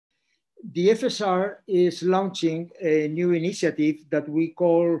the FSR is launching a new initiative that we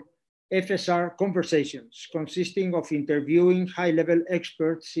call FSR Conversations, consisting of interviewing high-level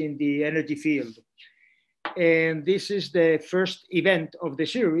experts in the energy field. And this is the first event of the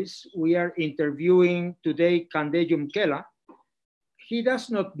series. We are interviewing today Kandeh Yumkella. He does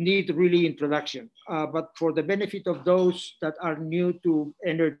not need really introduction, but for the benefit of those that are new to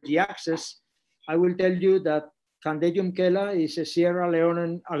energy access, I will tell you that Kandeh Yumkella is a Sierra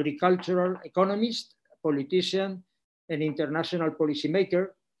Leonean agricultural economist, politician, and international policymaker.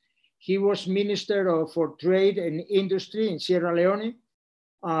 He was Minister for Trade and Industry in Sierra Leone.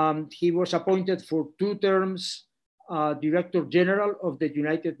 He was appointed for 2 terms Director General of the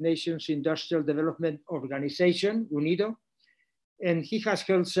United Nations Industrial Development Organization, UNIDO, and he has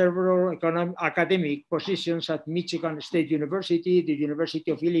held several academic positions at Michigan State University, the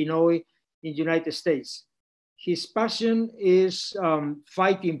University of Illinois in the United States. His passion is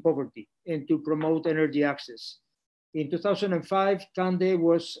fighting poverty and to promote energy access. In 2005, Kandeh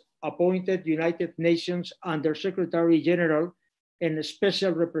was appointed United Nations Under-Secretary General and a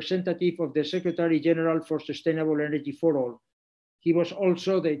special representative of the Secretary General for Sustainable Energy for All. He was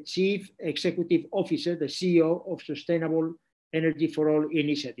also the Chief Executive Officer, the CEO of Sustainable Energy for All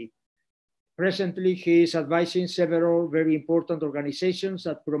initiative. Presently, he is advising several very important organizations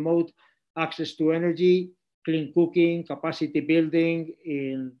that promote access to energy, clean cooking, capacity building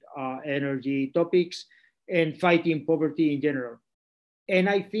in energy topics, and fighting poverty in general. And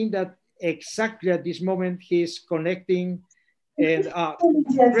I think that exactly at this moment, he's connecting. And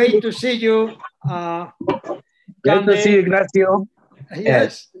great to see you. Great to see you, Ignacio.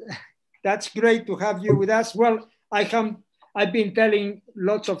 Yes, that's great to have you with us. Well, I've been telling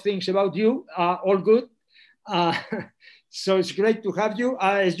lots of things about you, all good. So it's great to have you.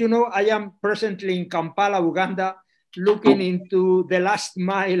 As you know, I am presently in Kampala, Uganda, looking into the last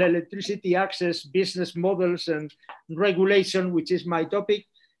mile electricity access business models and regulation, which is my topic.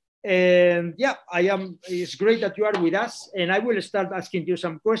 And yeah, it's great that you are with us, and I will start asking you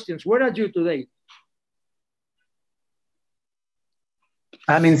some questions. Where are you today?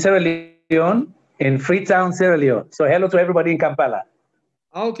 I'm in Sierra Leone, in Freetown, Sierra Leone. So hello to everybody in Kampala.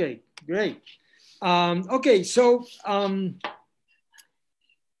 Okay, great. Okay, so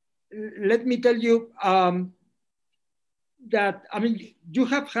let me tell you that, you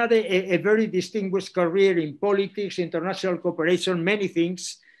have had a very distinguished career in politics, international cooperation, many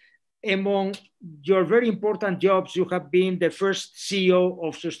things. Among your very important jobs, you have been the first CEO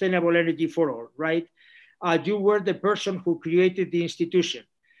of Sustainable Energy for All, right? You were the person who created the institution.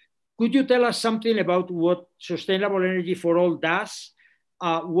 Could you tell us something about what Sustainable Energy for All does?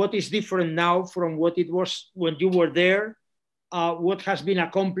 What is different now from what it was when you were there? What has been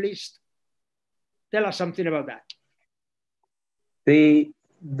accomplished? Tell us something about that.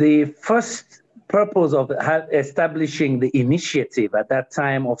 The first purpose of establishing the initiative at that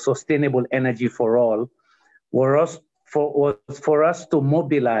time of Sustainable Energy for All was for us to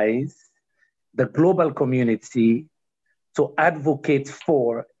mobilize the global community to advocate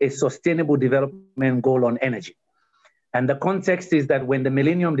for a sustainable development goal on energy. And the context is that when the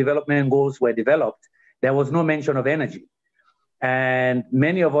Millennium Development Goals were developed, there was no mention of energy. And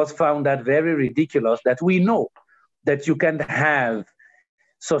many of us found that very ridiculous, that we know that you can have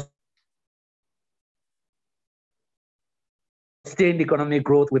sustained economic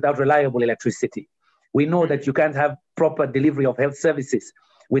growth without reliable electricity. We know that you can't have proper delivery of health services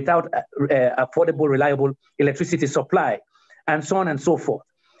without affordable, reliable electricity supply, and so on and so forth.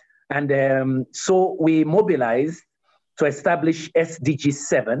 And so we mobilized to establish SDG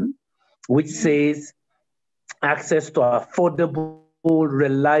 7, which says access to affordable,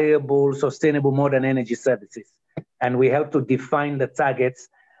 reliable, sustainable modern energy services. And we helped to define the targets,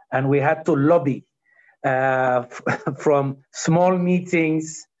 and we had to lobby from small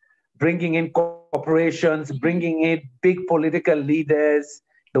meetings, bringing in corporations, bringing in big political leaders,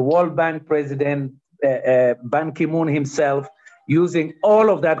 the World Bank president, Ban Ki-moon himself, using all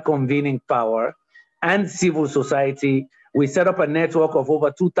of that convening power, and civil society. We set up a network of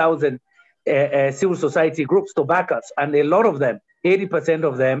over 2,000 civil society groups to back us, and a lot of them, 80%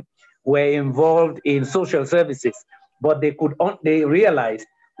 of them, were involved in social services, but they realized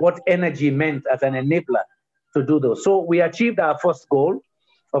what energy meant as an enabler to do those. So we achieved our first goal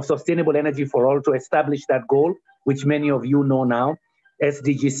of Sustainable Energy for All, to establish that goal, which many of you know now,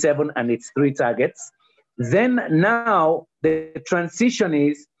 SDG 7 and its 3 targets. Then now the transition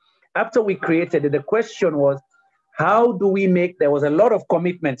is, after we created it, the question was, how do we make, there was a lot of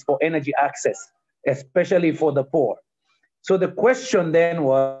commitments for energy access, especially for the poor. So the question then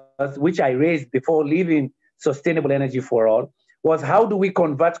was, which I raised before leaving Sustainable Energy for All, was how do we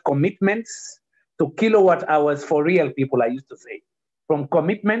convert commitments to kilowatt hours for real people, I used to say. From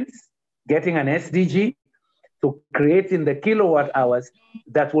commitments, getting an SDG, to creating the kilowatt hours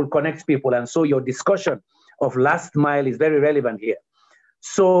that will connect people. And so your discussion of last mile is very relevant here.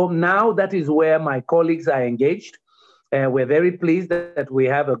 So now that is where my colleagues are engaged. We're very pleased that we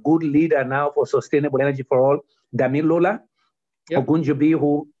have a good leader now for Sustainable Energy for All, Damilola Ogunjobi,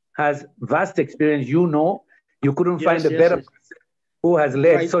 who has vast experience. You couldn't find a better person who has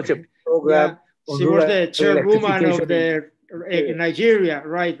led such a program. She was the chairwoman of the Nigeria,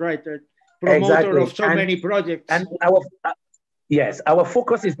 right. Promoter of so many projects. And our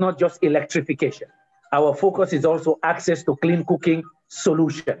focus is not just electrification. Our focus is also access to clean cooking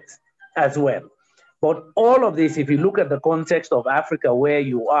solutions as well. But all of this, if you look at the context of Africa where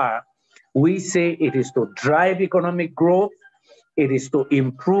you are, we say it is to drive economic growth, it is to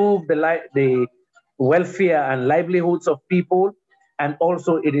improve the welfare and livelihoods of people, and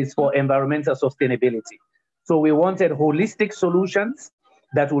also it is for environmental sustainability. So we wanted holistic solutions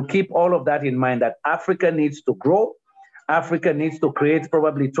that will keep all of that in mind, that Africa needs to grow. Africa needs to create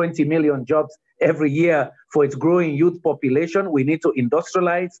probably 20 million jobs every year for its growing youth population. We need to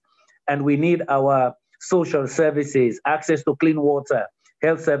industrialize, and we need our social services, access to clean water,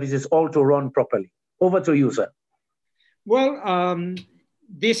 health services, all to run properly. Over to you, sir. Well,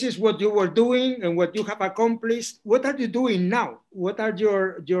 this is what you were doing and what you have accomplished. What are you doing now? What are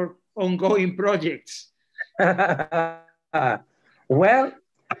your ongoing projects? Well,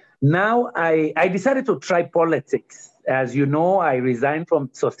 now I decided to try politics. As you know, I resigned from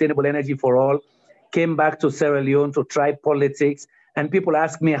Sustainable Energy for All, came back to Sierra Leone to try politics. And people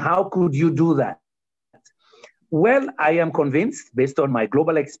ask me, how could you do that? Well, I am convinced, based on my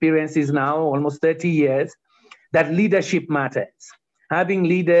global experiences now, almost 30 years, that leadership matters. Having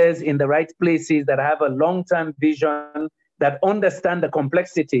leaders in the right places that have a long-term vision, that understand the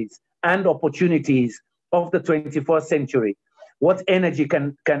complexities and opportunities of the 21st century, what energy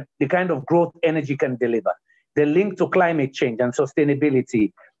the kind of growth energy can deliver, the link to climate change and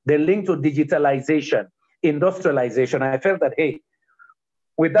sustainability, the link to digitalization, industrialization. I felt that, hey,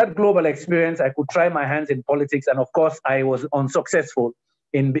 with that global experience, I could try my hands in politics. And of course, I was unsuccessful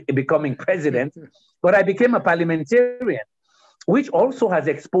in becoming president, but I became a parliamentarian, which also has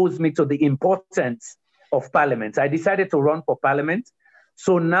exposed me to the importance of parliament. I decided to run for parliament.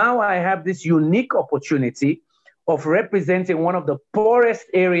 So now I have this unique opportunity of representing one of the poorest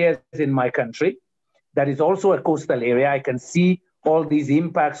areas in my country, that is also a coastal area. I can see all these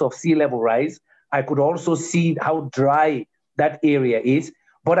impacts of sea level rise. I could also see how dry that area is,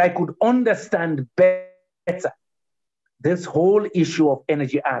 but I could understand better this whole issue of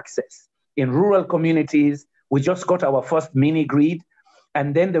energy access. In rural communities, we just got our first mini grid,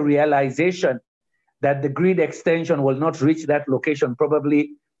 and then the realization that the grid extension will not reach that location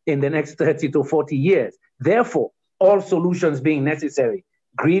probably in the next 30 to 40 years. Therefore, all solutions being necessary,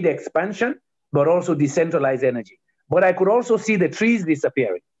 grid expansion, but also decentralized energy. But I could also see the trees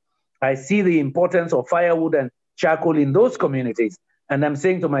disappearing. I see the importance of firewood and charcoal in those communities. And I'm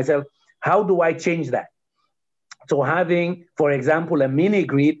saying to myself, how do I change that? So having, for example, a mini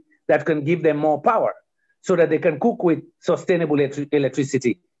grid that can give them more power so that they can cook with sustainable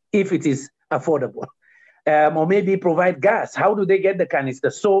electricity if it is affordable. Or maybe provide gas. How do they get the canister?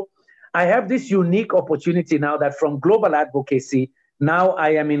 So I have this unique opportunity now that from global advocacy, now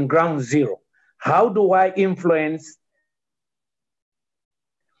I am in ground zero. How do I influence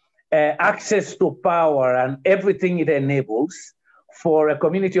access to power and everything it enables for a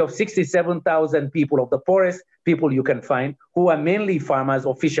community of 67,000 people, of the poorest people you can find, who are mainly farmers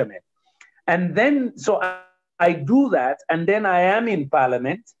or fishermen? And then, so I do that, and then I am in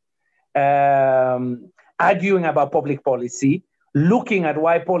parliament, arguing about public policy, looking at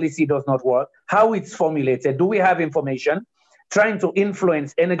why policy does not work, how it's formulated, do we have information, trying to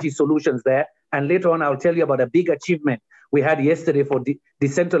influence energy solutions there. And later on, I'll tell you about a big achievement we had yesterday for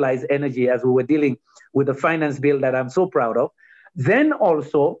decentralized energy as we were dealing with the finance bill that I'm so proud of. Then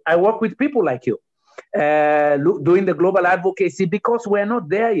also, I work with people like you, doing the global advocacy, because we're not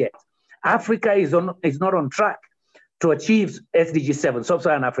there yet. Africa is not on track to achieve SDG 7,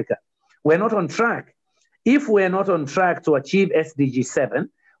 Sub-Saharan Africa. We're not on track. If we're not on track to achieve SDG 7,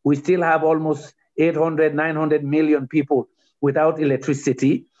 we still have almost 800, 900 million people without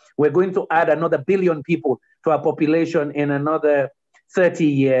electricity. We're going to add another billion people to our population in another 30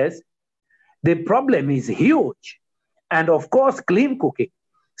 years. The problem is huge. And of course, clean cooking.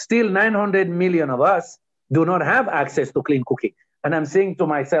 Still 900 million of us do not have access to clean cooking. And I'm saying to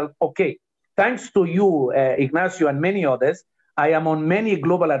myself, okay, thanks to you, Ignacio, and many others, I am on many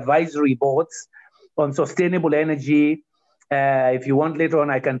global advisory boards on sustainable energy, If you want later on,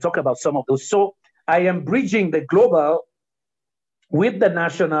 I can talk about some of those. So I am bridging the global with the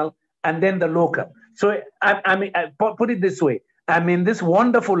national and then the local. So I put it this way. I'm in this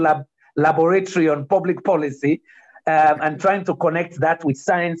wonderful laboratory on public policy and trying to connect that with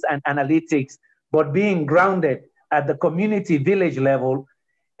science and analytics, but being grounded at the community village level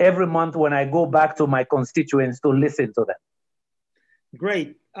every month when I go back to my constituents to listen to them.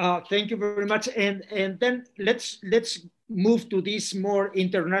 Great. Thank you very much. And then let's move to these more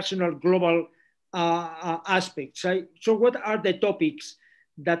international global aspects. So what are the topics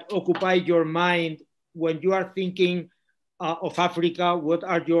that occupy your mind when you are thinking of Africa? What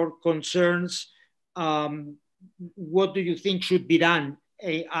are your concerns? What do you think should be done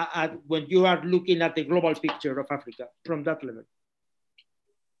when you are looking at the global picture of Africa from that level?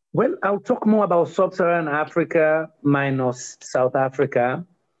 Well, I'll talk more about sub-Saharan Africa minus South Africa.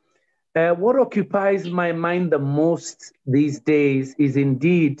 What occupies my mind the most these days is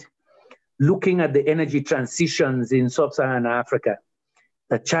indeed looking at the energy transitions in sub-Saharan Africa,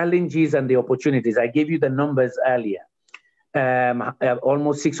 the challenges and the opportunities. I gave you the numbers earlier.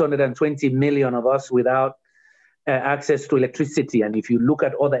 Almost 620 million of us without access to electricity. And if you look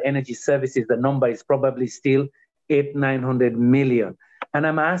at other energy services, the number is probably still 800-900 million. And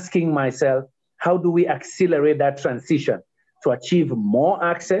I'm asking myself, how do we accelerate that transition to achieve more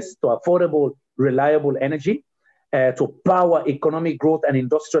access to affordable, reliable energy, to power economic growth and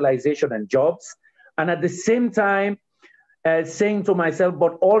industrialization and jobs? And at the same time, saying to myself,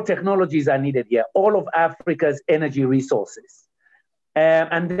 but all technologies are needed here, all of Africa's energy resources.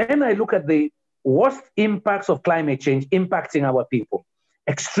 And then I look at the worst impacts of climate change impacting our people,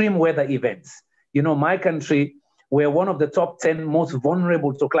 extreme weather events. You know, my country, we're one of the top 10 most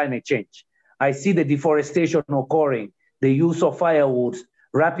vulnerable to climate change. I see the deforestation occurring, the use of firewood,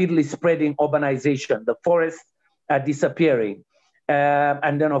 rapidly spreading urbanization, the forests are disappearing,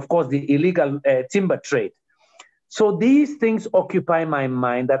 and then, of course, the illegal timber trade. So these things occupy my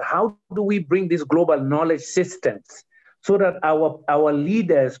mind, that how do we bring these global knowledge systems so that our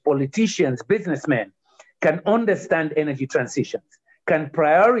leaders, politicians, businessmen can understand energy transitions, can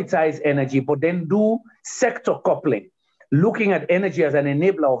prioritize energy, but then do sector coupling, looking at energy as an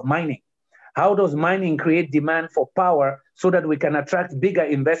enabler of mining. How does mining create demand for power so that we can attract bigger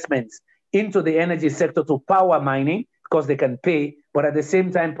investments into the energy sector to power mining because they can pay, but at the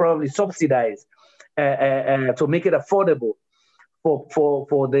same time probably subsidize to make it affordable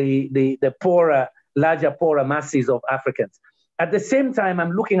for the poorer, larger, poorer masses of Africans. At the same time,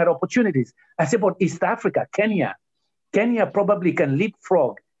 I'm looking at opportunities. I say about East Africa, Kenya probably can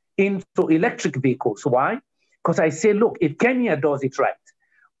leapfrog into electric vehicles. Why? Because I say, look, if Kenya does it right,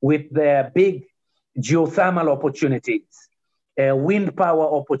 with their big geothermal opportunities, wind power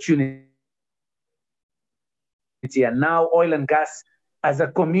opportunity, and now oil and gas as a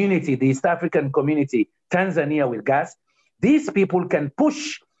community, the East African community, Tanzania with gas, these people can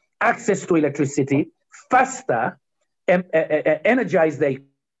push access to electricity faster, energize their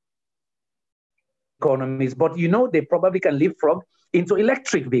economies, but you know, they probably can leapfrog into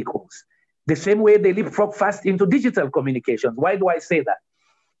electric vehicles, the same way they leapfrog fast into digital communications. Why do I say that?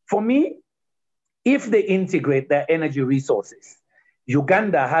 For me, if they integrate their energy resources,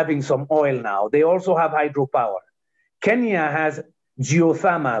 Uganda having some oil now, they also have hydropower. Kenya has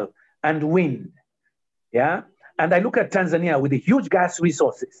geothermal and wind, yeah? And I look at Tanzania with the huge gas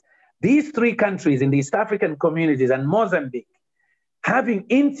resources. These three countries in the East African communities and Mozambique, having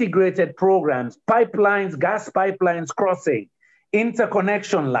integrated programs, pipelines, gas pipelines crossing,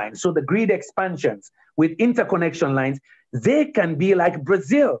 interconnection lines, so the grid expansions with interconnection lines, they can be like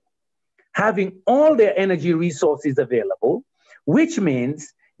Brazil, having all their energy resources available, which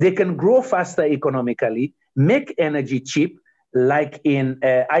means they can grow faster economically, make energy cheap, like in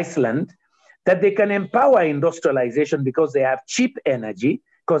Iceland, that they can empower industrialization because they have cheap energy,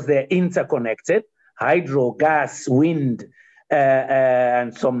 because they're interconnected, hydro, gas, wind,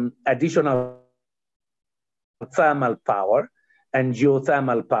 and some additional thermal power and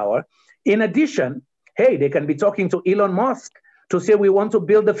geothermal power. In addition, hey, they can be talking to Elon Musk to say we want to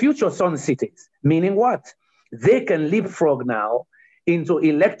build the future sun cities, meaning what? They can leapfrog now into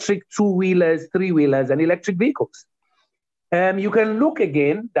electric two-wheelers, three-wheelers, and electric vehicles. You can look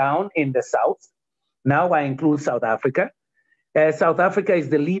again down in the south. Now I include South Africa. South Africa is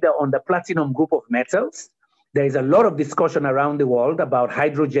the leader on the platinum group of metals. There is a lot of discussion around the world about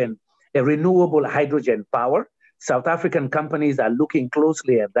hydrogen, renewable hydrogen power. South African companies are looking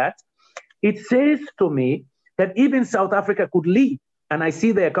closely at that. It says to me that even South Africa could lead, and I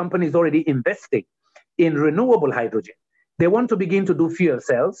see their companies already investing in renewable hydrogen. They want to begin to do fuel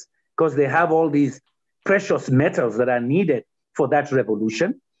cells because they have all these precious metals that are needed for that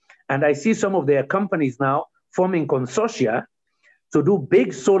revolution. And I see some of their companies now forming consortia to do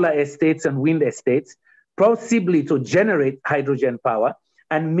big solar estates and wind estates, possibly to generate hydrogen power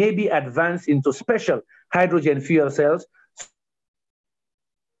and maybe advance into special hydrogen fuel cells.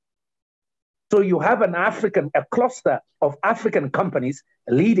 So you have a cluster of African companies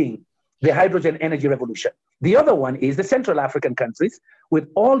leading the hydrogen energy revolution. The other one is the Central African countries with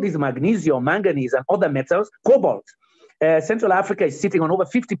all these magnesium, manganese, and other metals, cobalt. Central Africa is sitting on over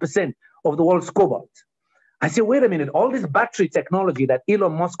 50% of the world's cobalt. I say, wait a minute, all this battery technology that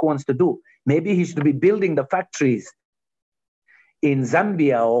Elon Musk wants to do, maybe he should be building the factories in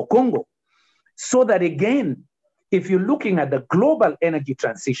Zambia or Congo. So that again, if you're looking at the global energy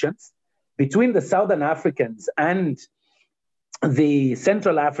transitions between the Southern Africans and the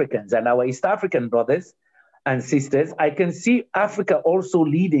Central Africans and our East African brothers and sisters, I can see Africa also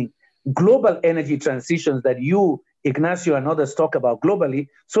leading global energy transitions that you, Ignacio, and others talk about globally.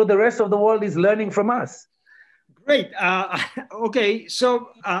 So the rest of the world is learning from us. Great. Okay, so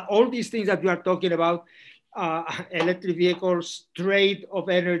all these things that we are talking about, electric vehicles, trade of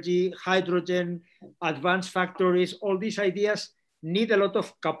energy, hydrogen, advanced factories, all these ideas need a lot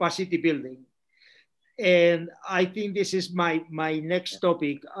of capacity building. And I think this is my next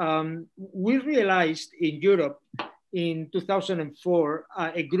topic. We realized in Europe in 2004,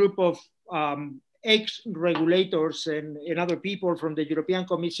 a group of ex-regulators and other people from the European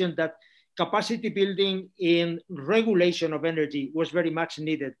Commission that capacity building in regulation of energy was very much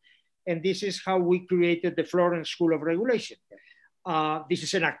needed. And this is how we created the Florence School of Regulation. This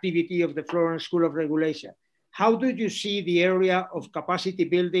is an activity of the Florence School of Regulation. How do you see the area of capacity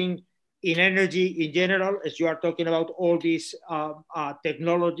building in energy in general, as you are talking about all these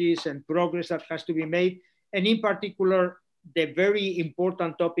technologies and progress that has to be made, and in particular, the very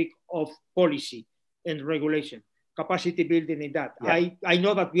important topic of policy and regulation, capacity building in that? Yeah. I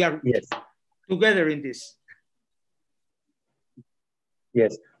know that we are together in this.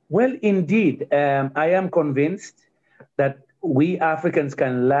 Yes. Well, indeed, I am convinced that we Africans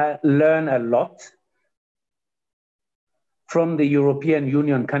can learn a lot from the European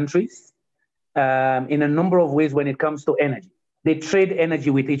Union countries in a number of ways when it comes to energy. They trade energy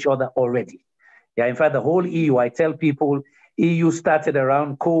with each other already. Yeah, in fact, the whole EU, I tell people, EU started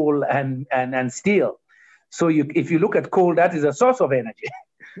around coal and steel. So if you look at coal, that is a source of energy.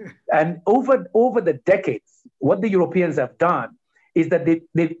 And over the decades, what the Europeans have done is that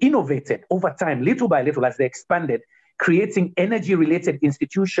they've innovated over time, little by little, as they expanded, creating energy-related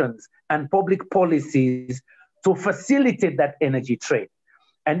institutions and public policies to facilitate that energy trade.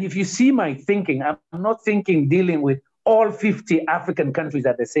 And if you see my thinking, I'm not thinking dealing with all 50 African countries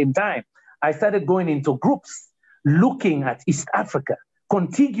at the same time. I started going into groups, looking at East Africa,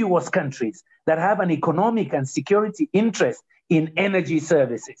 contiguous countries that have an economic and security interest in energy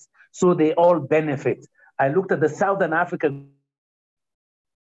services. So they all benefit. I looked at the Southern African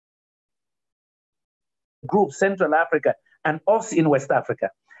group, Central Africa, and us in West Africa.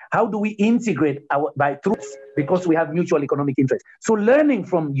 How do we integrate by troops? Because we have mutual economic interests. So learning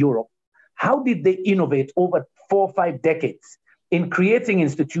from Europe, how did they innovate over 4 or 5 decades in creating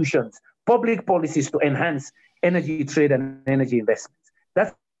institutions, public policies to enhance energy trade and energy investments?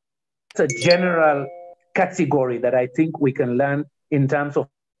 That's a general category that I think we can learn in terms of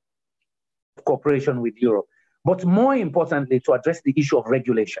cooperation with Europe. But more importantly, to address the issue of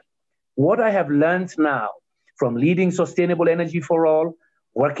regulation. What I have learned now from leading Sustainable Energy for All,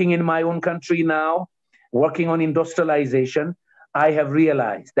 working in my own country now, working on industrialization, I have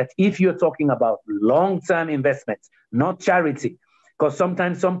realized that if you're talking about long-term investments, not charity, because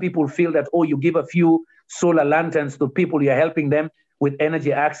sometimes some people feel that, oh, you give a few solar lanterns to people, you're helping them with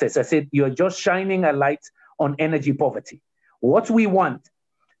energy access. I said, you're just shining a light on energy poverty. What we want,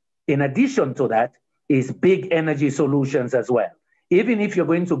 in addition to that, is big energy solutions as well. Even if you're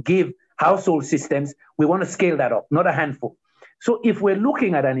going to give household systems, we want to scale that up, not a handful. So if we're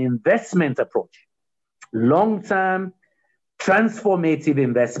looking at an investment approach, long-term, transformative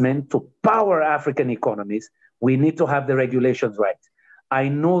investment to power African economies, we need to have the regulations right. I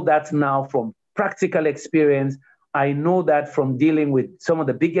know that now from practical experience. I know that from dealing with some of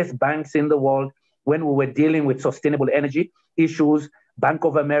the biggest banks in the world when we were dealing with sustainable energy issues, Bank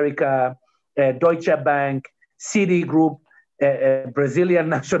of America, Deutsche Bank, Citigroup, Brazilian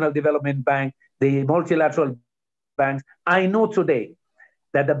National Development Bank, the multilateral banks. I know today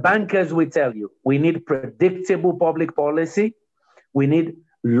that the bankers will tell you, we need predictable public policy. We need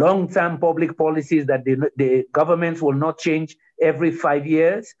long-term public policies that the governments will not change every 5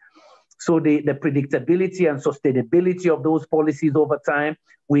 years. So the predictability and sustainability of those policies over time,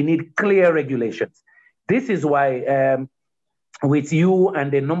 we need clear regulations. This is why with you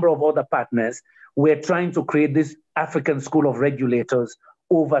and a number of other partners, we're trying to create this African School of Regulators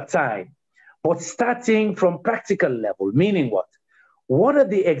over time. But starting from practical level, meaning what? What are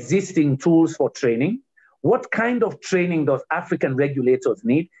the existing tools for training? What kind of training does African regulators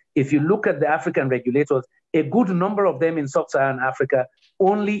need? If you look at the African regulators, a good number of them in sub-Saharan Africa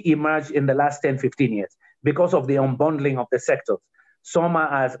only emerged in the last 10, 15 years because of the unbundling of the sectors. Some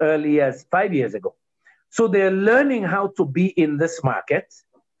are as early as 5 years ago. So they're learning how to be in this market,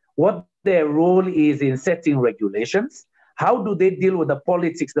 what their role is in setting regulations, how do they deal with the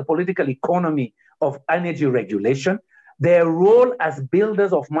politics, the political economy of energy regulation, their role as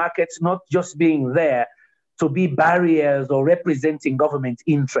builders of markets, not just being there to be barriers or representing government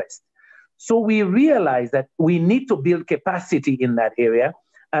interests. So we realize that we need to build capacity in that area.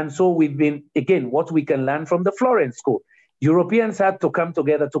 And so we've been, again, what we can learn from the Florence School. Europeans had to come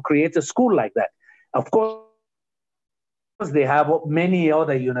together to create a school like that. Of course, they have many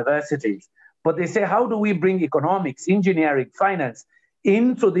other universities, but they say, how do we bring economics, engineering, finance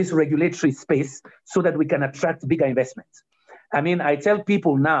into this regulatory space so that we can attract bigger investments? I mean, I tell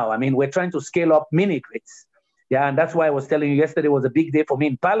people now, I mean, we're trying to scale up mini-grids. Yeah, and that's why I was telling you yesterday was a big day for me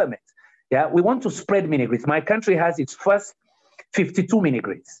in Parliament. Yeah, we want to spread mini-grids. My country has its first 52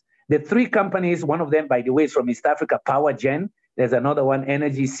 mini-grids. The three companies, one of them, by the way, is from East Africa, Power Gen. There's another one,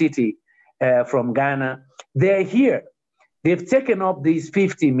 Energy City from Ghana. They're here. They've taken up these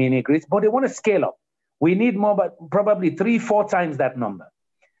 50 mini-grids, but they want to scale up. We need more, but probably 3-4 times that number.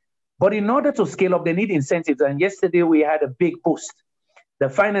 But in order to scale up, they need incentives. And yesterday we had a big boost. The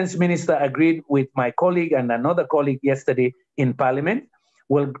finance minister agreed with my colleague and another colleague yesterday in Parliament.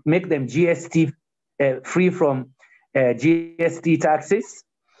 We'll make them GST free from GST taxes.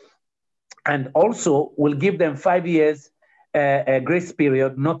 And also we'll give them 5 years grace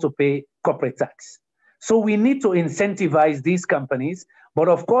period not to pay corporate tax. So we need to incentivize these companies. But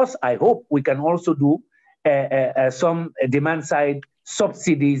of course, I hope we can also do some demand side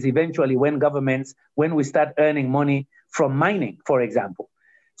subsidies eventually when we start earning money from mining, for example,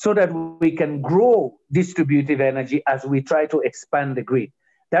 so that we can grow distributive energy as we try to expand the grid.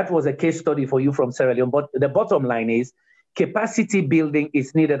 That was a case study for you from Sierra Leone. But the bottom line is capacity building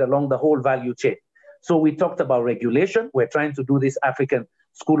is needed along the whole value chain. So we talked about regulation. We're trying to do this African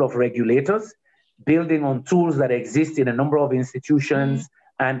School of Regulators, building on tools that exist in a number of institutions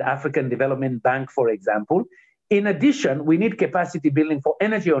and African Development Bank, for example. In addition, we need capacity building for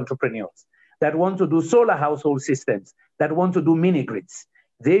energy entrepreneurs that want to do solar household systems, that want to do mini grids.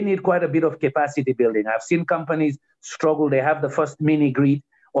 They need quite a bit of capacity building. I've seen companies struggle. They have the first mini grid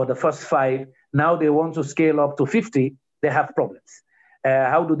or the first 5. Now they want to scale up to 50. They have problems.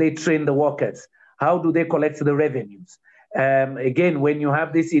 How do they train the workers? How do they collect the revenues? Again, when you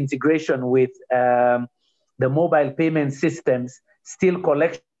have this integration with the mobile payment systems, still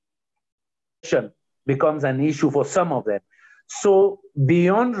collection becomes an issue for some of them. So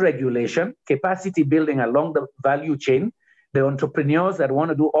beyond regulation, capacity building along the value chain, the entrepreneurs that want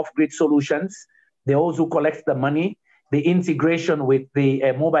to do off-grid solutions, those who collect the money, the integration with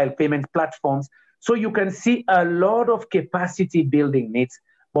the mobile payment platforms. So you can see a lot of capacity building needs,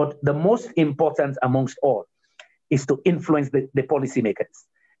 but the most important amongst all is to influence the policymakers,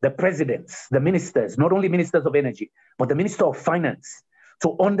 the presidents, the ministers, not only ministers of energy, but the minister of finance,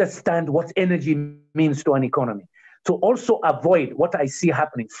 to understand what energy means to an economy, to also avoid what I see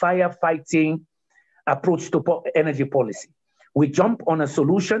happening, firefighting approach to energy policy. We jump on a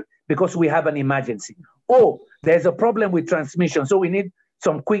solution because we have an emergency. Oh, there's a problem with transmission, so we need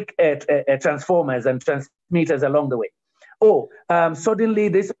some quick transformers and transmitters along the way. Oh, suddenly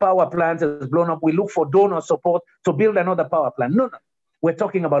this power plant has blown up. We look for donor support to build another power plant. No. We're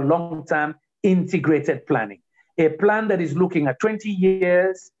talking about long-term integrated planning. A plan that is looking at 20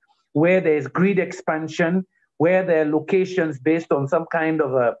 years, where there's grid expansion, where there are locations based on some kind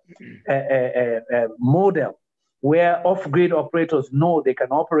of a model, where off-grid operators know they can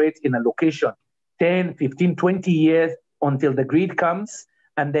operate in a location 10, 15, 20 years until the grid comes,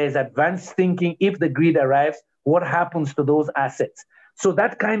 and there's advanced thinking. If the grid arrives, what happens to those assets? So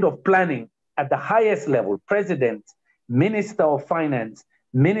that kind of planning at the highest level, president, minister of finance,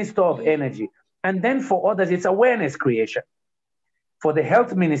 minister of energy, and then for others, it's awareness creation. For the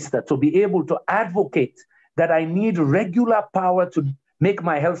health minister to be able to advocate that I need regular power to make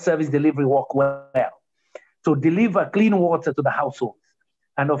my health service delivery work well, to deliver clean water to the households.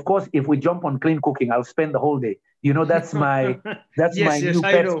 And of course, if we jump on clean cooking, I'll spend the whole day. You know, that's my new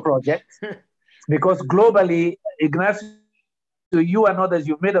pet project. Because globally, Ignacio, you and others,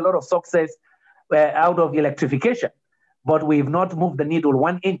 you've made a lot of success out of electrification, but we've not moved the needle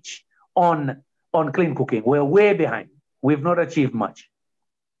 1 inch on on clean cooking. We're way behind. We've not achieved much.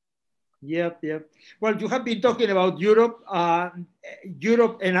 Yep. Well, you have been talking about Europe.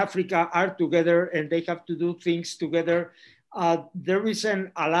 Europe and Africa are together and they have to do things together. There is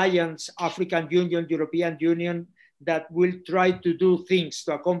an alliance, African Union, European Union, that will try to do things,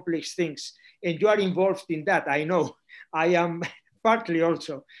 to accomplish things. And you are involved in that, I know. I am partly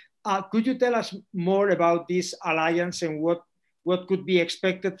also. Could you tell us more about this alliance and what could be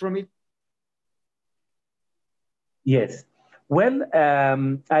expected from it? Yes. Well,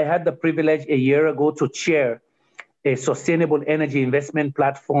 I had the privilege a year ago to chair a sustainable energy investment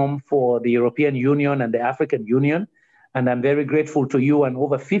platform for the European Union and the African Union. And I'm very grateful to you and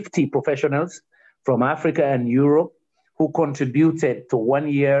over 50 professionals from Africa and Europe who contributed to 1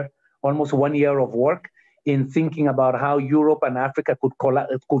 year, almost 1 year of work in thinking about how Europe and Africa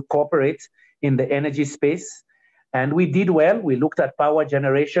could cooperate in the energy space. And we did well. We looked at power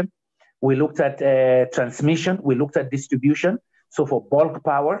generation. We looked at transmission. We looked at distribution. So for bulk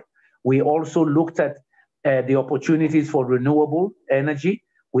power, we also looked at the opportunities for renewable energy.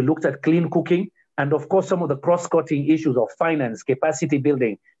 We looked at clean cooking. And of course, some of the cross-cutting issues of finance, capacity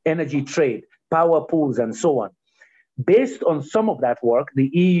building, energy trade, power pools, and so on. Based on some of that work, the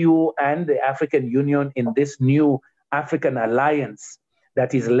EU and the African Union in this new African alliance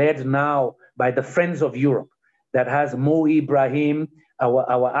that is led now by the Friends of Europe, that has Mo Ibrahim,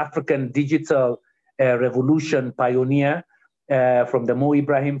 our African digital revolution pioneer from the Mo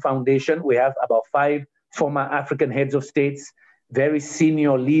Ibrahim Foundation. We have about 5 former African heads of states, very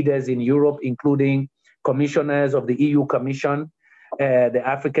senior leaders in Europe, including commissioners of the EU Commission, the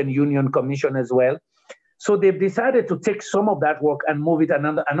African Union Commission as well. So they've decided to take some of that work and move it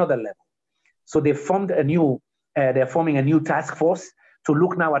another level. So they formed they're forming a new task force to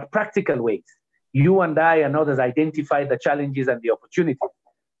look now at practical ways. You and I and others identify the challenges and the opportunities.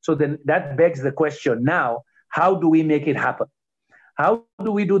 So then that begs the question now, how do we make it happen? How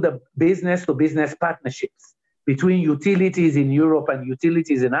do we do the business-to-business partnerships between utilities in Europe and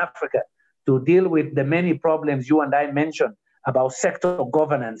utilities in Africa to deal with the many problems you and I mentioned about sector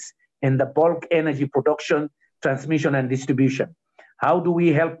governance in the bulk energy production, transmission, and distribution? How do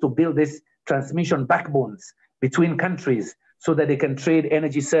we help to build these transmission backbones between countries so that they can trade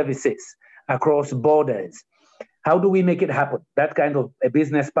energy services across borders? How do we make it happen? That kind of a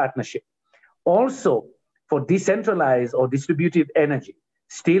business partnership. Also, for decentralized or distributed energy,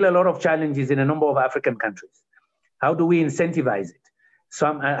 still a lot of challenges in a number of African countries. How do we incentivize it?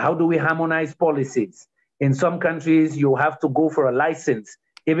 How do we harmonize policies? In some countries, you have to go for a license,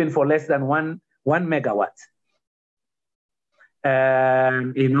 even for less than one megawatt.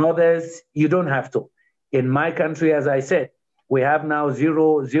 In others, you don't have to. In my country, as I said, we have now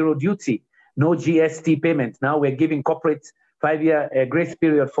zero duty, no GST payment. Now we're giving corporate 5-year grace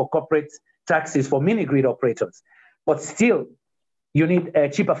period for corporate taxes for mini grid operators. But still, you need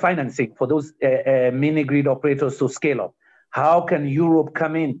cheaper financing for those mini grid operators to scale up. How can Europe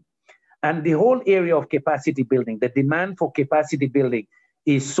come in? And the whole area of capacity building, the demand for capacity building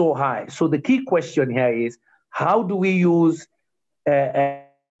is so high. So the key question here is, how do we use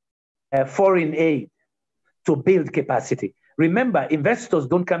foreign aid to build capacity? Remember, investors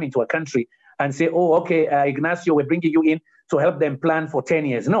don't come into a country and say, oh, okay, Ignacio, we're bringing you in to help them plan for 10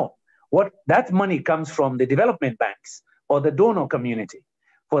 years. No, that money comes from the development banks or the donor community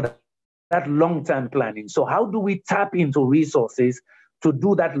for that long-term planning. So how do we tap into resources to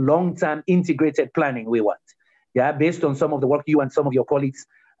do that long-term integrated planning we want? Yeah, based on some of the work you and some of your colleagues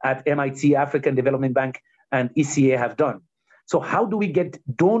at MIT, African Development Bank, and ECA have done. So how do we get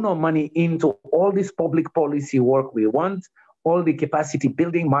donor money into all this public policy work we want, all the capacity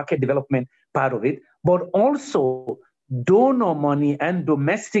building, market development part of it, but also donor money and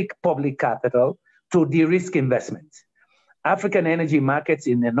domestic public capital to de-risk investments? African energy markets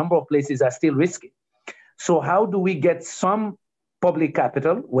in a number of places are still risky. So how do we get some public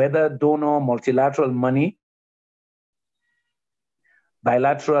capital, whether donor, multilateral money,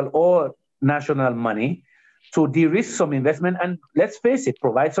 bilateral or national money, to de-risk some investment and, let's face it,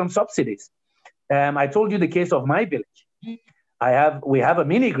 provide some subsidies? I told you the case of my village. We have a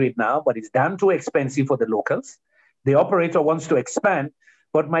mini grid now, but it's damn too expensive for the locals. The operator wants to expand,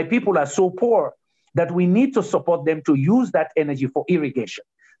 but my people are so poor that we need to support them to use that energy for irrigation,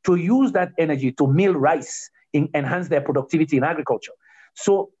 to use that energy to mill rice, enhance their productivity in agriculture.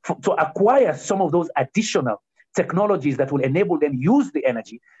 So to acquire some of those additional technologies that will enable them use the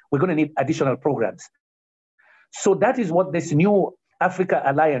energy, we're going to need additional programs. So that is what this new Africa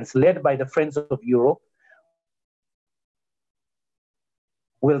Alliance, led by the Friends of Europe,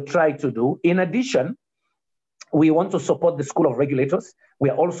 will try to do. In addition, We want to support the School of Regulators. We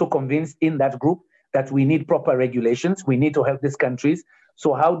are also convinced in that group that we need proper regulations. We need to help these countries.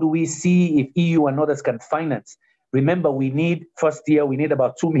 So how do we see if EU and others can finance? Remember, we need, first year, we need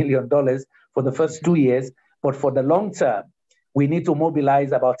about $2 million for the first 2 years. But for the long term, we need to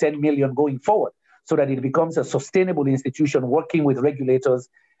mobilize about 10 million going forward so that it becomes a sustainable institution working with regulators,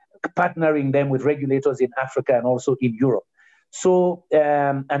 partnering them with regulators in Africa and also in Europe. So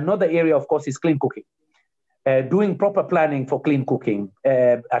another area, of course, is clean cooking. Doing proper planning for clean cooking,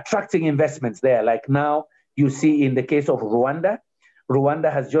 attracting investments there. Like now, you see in the case of Rwanda,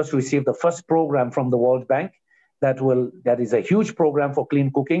 Rwanda has just received the first program from the World Bank that is a huge program for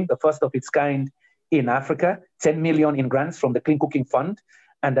clean cooking, the first of its kind in Africa, 10 million in grants from the Clean Cooking Fund,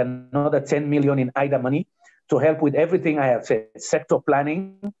 and another 10 million in IDA money to help with everything I have said, sector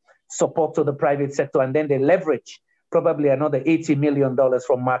planning, support to the private sector, and then they leverage probably another $80 million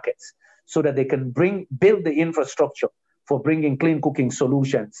from markets so that they can build the infrastructure for bringing clean cooking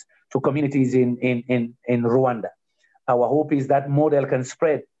solutions to communities in Rwanda. Our hope is that model can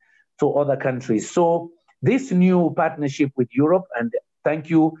spread to other countries. So this new partnership with Europe, and thank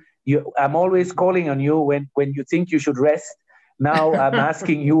you, I'm always calling on you when you think you should rest. Now I'm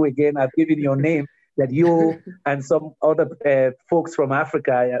asking you again, I've given your name, that you and some other folks from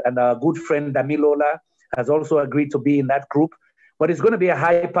Africa and our good friend Damilola has also agreed to be in that group. But it's going to be a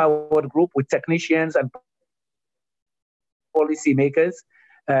high-powered group with technicians and policymakers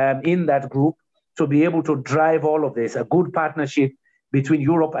in that group to be able to drive all of this, a good partnership between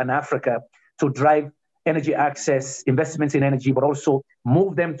Europe and Africa to drive energy access, investments in energy, but also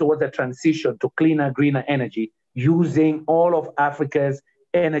move them towards a transition to cleaner, greener energy using all of Africa's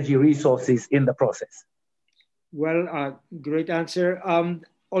energy resources in the process. Well, great answer.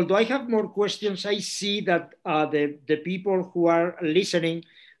 Although I have more questions, I see that the people who are listening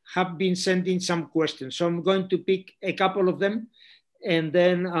have been sending some questions. So I'm going to pick a couple of them. And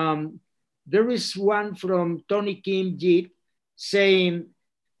then there is one from Tony Kim Jit saying,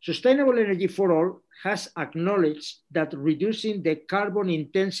 Sustainable Energy for All has acknowledged that reducing the carbon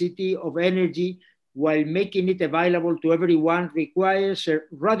intensity of energy while making it available to everyone requires a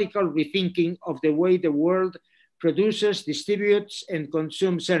radical rethinking of the way the world produces, distributes, and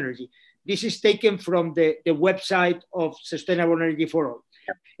consumes energy. This is taken from the website of Sustainable Energy for All.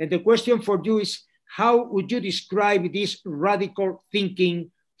 And the question for you is, how would you describe this radical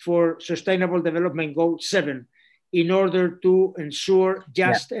thinking for Sustainable Development Goal 7 in order to ensure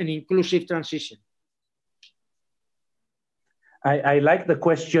just and inclusive transition? I like the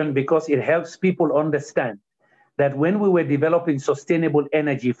question because it helps people understand that when we were developing sustainable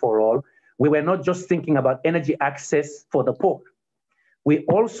energy for all, we were not just thinking about energy access for the poor. We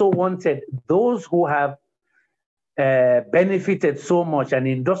also wanted those who have benefited so much and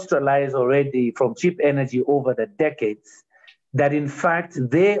industrialized already from cheap energy over the decades, that in fact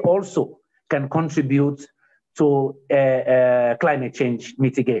they also can contribute to climate change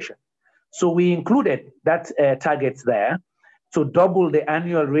mitigation. So we included that targets there to double the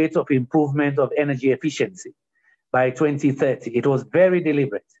annual rate of improvement of energy efficiency by 2030. It was very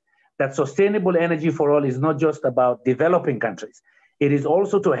deliberate that sustainable energy for all is not just about developing countries. It is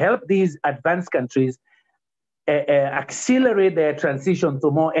also to help these advanced countries accelerate their transition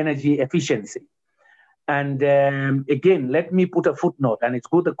to more energy efficiency. And again, let me put a footnote, and it's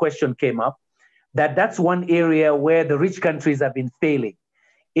good the question came up, that's one area where the rich countries have been failing.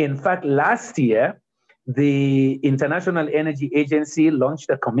 In fact, last year, the International Energy Agency launched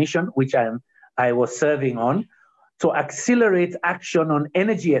a commission, which I was serving on, to accelerate action on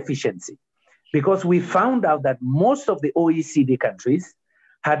energy efficiency, because we found out that most of the OECD countries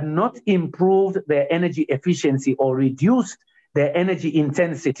had not improved their energy efficiency or reduced their energy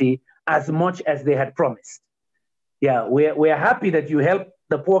intensity as much as they had promised. Yeah, we're happy that you help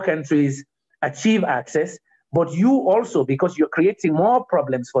the poor countries achieve access, but you also, because you're creating more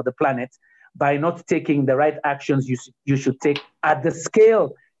problems for the planet by not taking the right actions you should take at the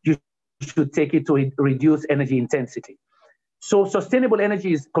scale you should take it to reduce energy intensity. So sustainable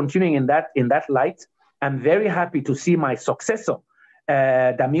energy is continuing in that light. I'm very happy to see my successor,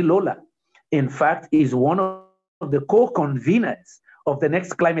 Damilola, in fact, is one of the co-conveners of the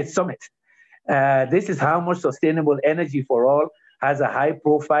next climate summit. This is how much Sustainable Energy for All has a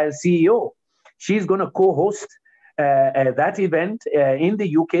high-profile CEO. She's going to co-host that event in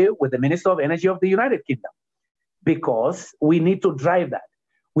the UK with the Minister of Energy of the United Kingdom, because we need to drive that.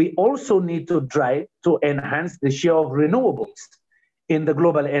 We also need to drive to enhance the share of renewables in the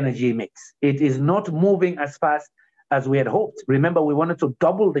global energy mix. It is not moving as fast as we had hoped. Remember, we wanted to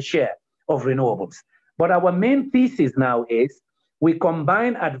double the share of renewables. But our main thesis now is we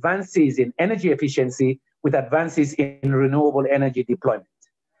combine advances in energy efficiency with advances in renewable energy deployment.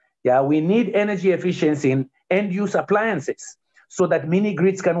 Yeah, we need energy efficiency in end-use appliances so that mini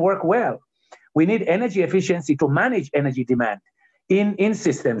grids can work well. We need energy efficiency to manage energy demand in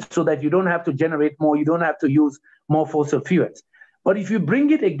systems so that you don't have to generate more, you don't have to use more fossil fuels. But if you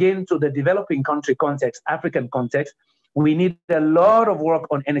bring it again to the developing country context, African context, we need a lot of work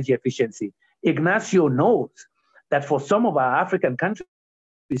on energy efficiency. Ignacio knows that for some of our African countries,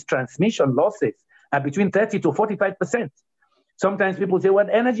 transmission losses are between 30 to 45%. Sometimes people say, well,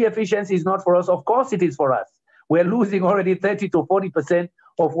 energy efficiency is not for us. Of course it is for us. We're losing already 30 to 40%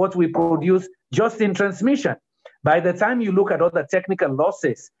 of what we produce just in transmission. By the time you look at other technical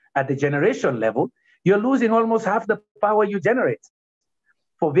losses at the generation level, you're losing almost half the power you generate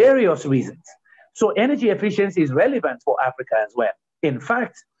for various reasons. So energy efficiency is relevant for Africa as well. In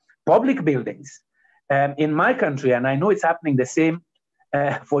fact, public buildings in my country, and I know it's happening the same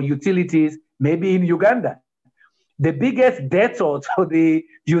for utilities, maybe in Uganda, the biggest debtor to the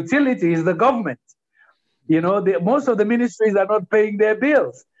utility is the government. You know, most of the ministries are not paying their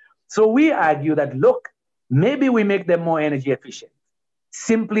bills. So we argue that, look, maybe we make them more energy efficient,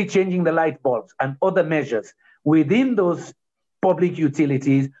 simply changing the light bulbs and other measures within those public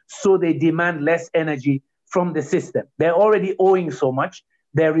utilities so they demand less energy from the system. They're already owing so much,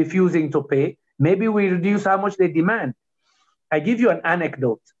 they're refusing to pay. Maybe we reduce how much they demand. I give you an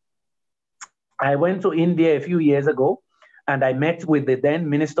anecdote. I went to India a few years ago and I met with the then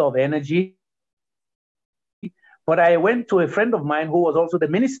Minister of Energy. But I went to a friend of mine who was also the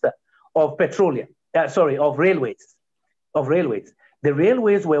Minister of Petroleum, of Railways. The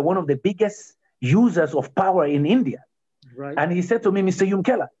railways were one of the biggest users of power in India. Right. And he said to me, Mr.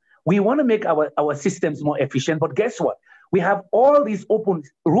 Yumkella, we want to make our systems more efficient, but guess what? We have all these open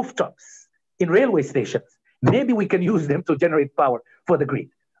rooftops in railway stations. Maybe we can use them to generate power for the grid.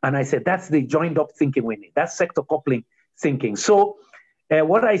 And I said, that's the joined up thinking we need. That's sector coupling thinking. So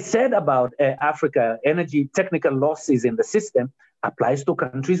what I said about Africa, energy technical losses in the system applies to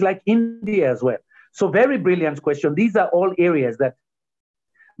countries like India as well. So very brilliant question. These are all areas that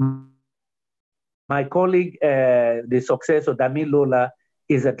my colleague, the successor, Damilola,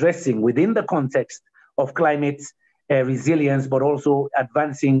 is addressing within the context of climate resilience, but also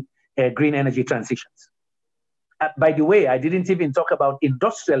advancing green energy transitions. By the way, I didn't even talk about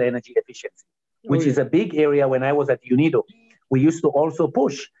industrial energy efficiency, which is a big area. When I was at UNIDO, we used to also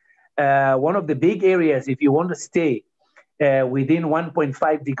push. One of the big areas, if you want to stay within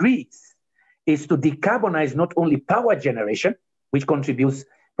 1.5 degrees, is to decarbonize not only power generation, which contributes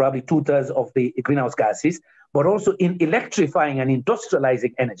probably 2/3 of the greenhouse gases, but also in electrifying and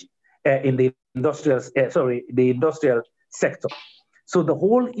industrializing energy in the industrial sector. So the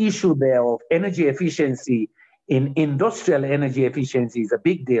whole issue there of energy efficiency in industrial energy efficiency is a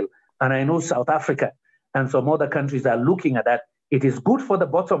big deal. And I know South Africa and some other countries are looking at that. It is good for the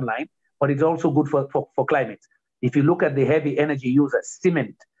bottom line, but it's also good for climate. If you look at the heavy energy users,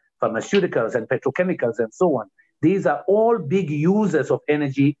 cement, pharmaceuticals and petrochemicals and so on, these are all big users of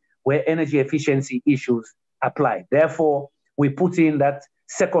energy where energy efficiency issues apply. Therefore, we put in that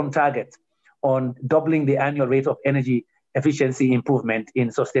second target on doubling the annual rate of energy efficiency improvement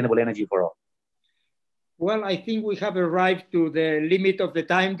in sustainable energy for all. Well, I think we have arrived to the limit of the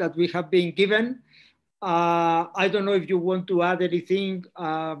time that we have been given. I don't know if you want to add anything.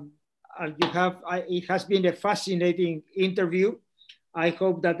 It has been a fascinating interview. I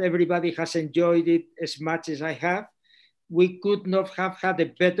hope that everybody has enjoyed it as much as I have. We could not have had a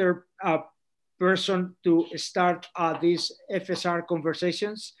better person to start these FSR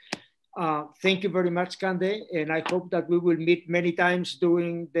conversations. Thank you very much, Kandeh, and I hope that we will meet many times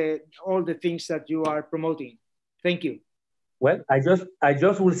doing all the things that you are promoting. Thank you. Well, I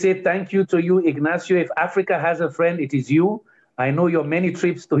just will say thank you to you, Ignacio. If Africa has a friend, it is you. I know your many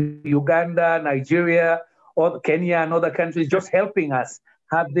trips to Uganda, Nigeria, or Kenya and other countries, just helping us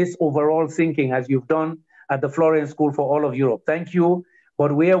have this overall thinking as you've done at the Florence School for all of Europe. Thank you,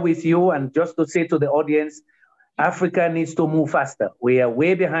 but we are with you. And just to say to the audience, Africa needs to move faster. We are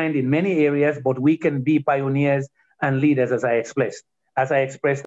way behind in many areas, but we can be pioneers and leaders, as I expressed